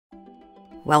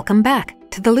Welcome back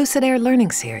to the Lucid Air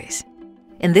Learning Series.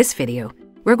 In this video,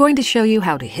 we're going to show you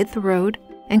how to hit the road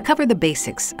and cover the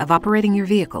basics of operating your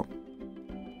vehicle.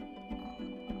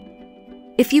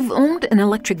 If you've owned an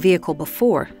electric vehicle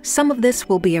before, some of this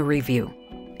will be a review.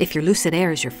 If your Lucid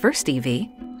Air is your first EV,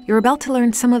 you're about to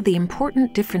learn some of the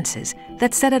important differences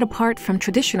that set it apart from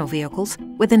traditional vehicles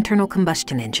with internal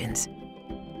combustion engines.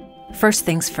 First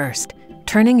things first,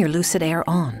 turning your Lucid Air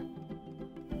on.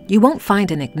 You won't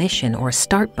find an ignition or a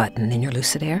start button in your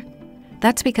Lucid Air.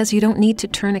 That's because you don't need to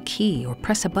turn a key or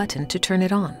press a button to turn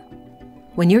it on.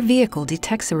 When your vehicle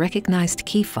detects a recognized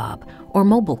key fob or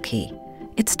mobile key,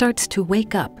 it starts to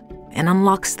wake up and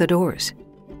unlocks the doors.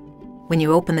 When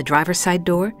you open the driver's side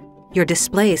door, your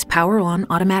displays power on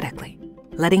automatically,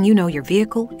 letting you know your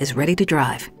vehicle is ready to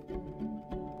drive.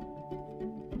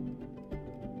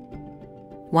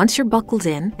 Once you're buckled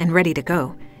in and ready to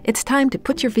go, it's time to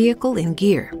put your vehicle in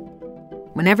gear.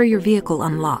 Whenever your vehicle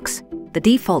unlocks, the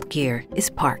default gear is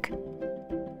park.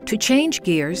 To change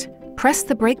gears, press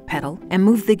the brake pedal and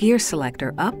move the gear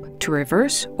selector up to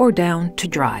reverse or down to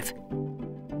drive.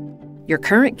 Your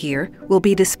current gear will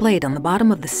be displayed on the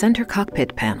bottom of the center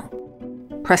cockpit panel.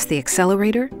 Press the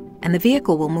accelerator and the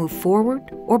vehicle will move forward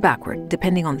or backward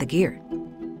depending on the gear.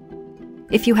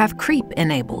 If you have creep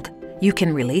enabled, you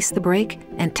can release the brake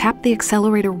and tap the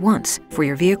accelerator once for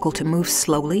your vehicle to move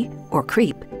slowly or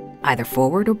creep, either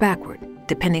forward or backward,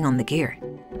 depending on the gear.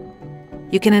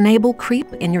 You can enable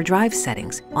creep in your drive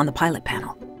settings on the pilot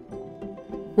panel.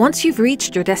 Once you've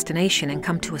reached your destination and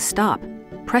come to a stop,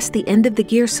 press the end of the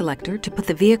gear selector to put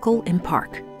the vehicle in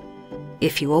park.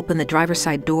 If you open the driver's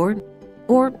side door,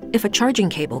 or if a charging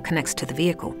cable connects to the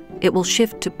vehicle, it will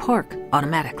shift to park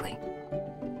automatically.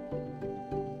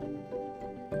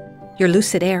 Your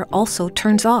Lucid Air also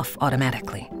turns off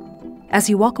automatically. As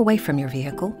you walk away from your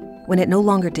vehicle, when it no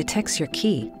longer detects your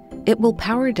key, it will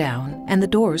power down and the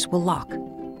doors will lock.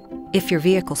 If your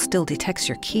vehicle still detects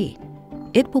your key,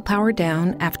 it will power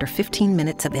down after 15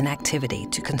 minutes of inactivity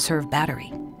to conserve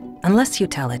battery, unless you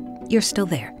tell it you're still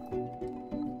there.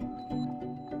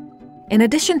 In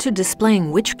addition to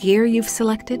displaying which gear you've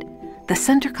selected, the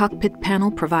center cockpit panel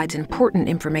provides important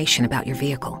information about your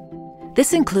vehicle.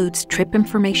 This includes trip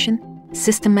information,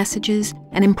 system messages,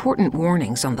 and important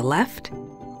warnings on the left,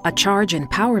 a charge and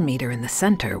power meter in the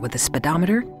center with a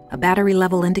speedometer, a battery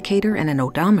level indicator, and an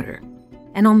odometer,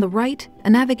 and on the right, a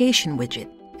navigation widget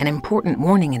and important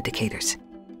warning indicators.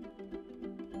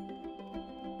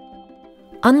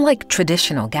 Unlike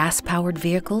traditional gas-powered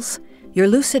vehicles, your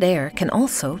Lucid Air can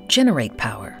also generate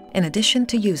power in addition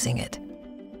to using it.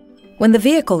 When the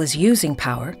vehicle is using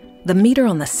power, the meter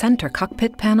on the center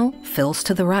cockpit panel fills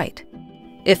to the right.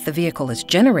 If the vehicle is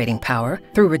generating power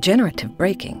through regenerative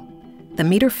braking, the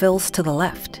meter fills to the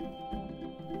left.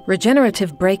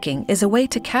 Regenerative braking is a way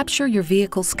to capture your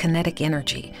vehicle's kinetic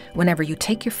energy whenever you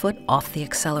take your foot off the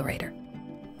accelerator.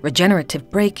 Regenerative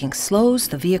braking slows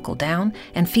the vehicle down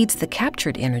and feeds the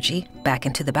captured energy back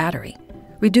into the battery,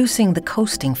 reducing the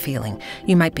coasting feeling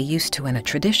you might be used to in a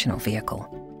traditional vehicle.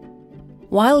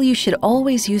 While you should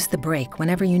always use the brake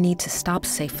whenever you need to stop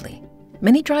safely,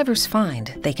 many drivers find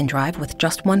they can drive with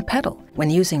just one pedal when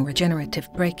using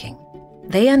regenerative braking.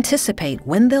 They anticipate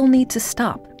when they'll need to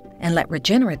stop and let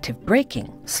regenerative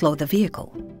braking slow the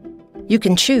vehicle. You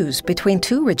can choose between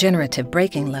two regenerative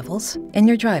braking levels in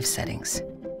your drive settings.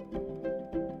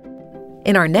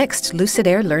 In our next Lucid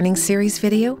Air Learning Series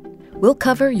video, we'll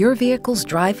cover your vehicle's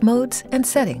drive modes and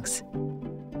settings.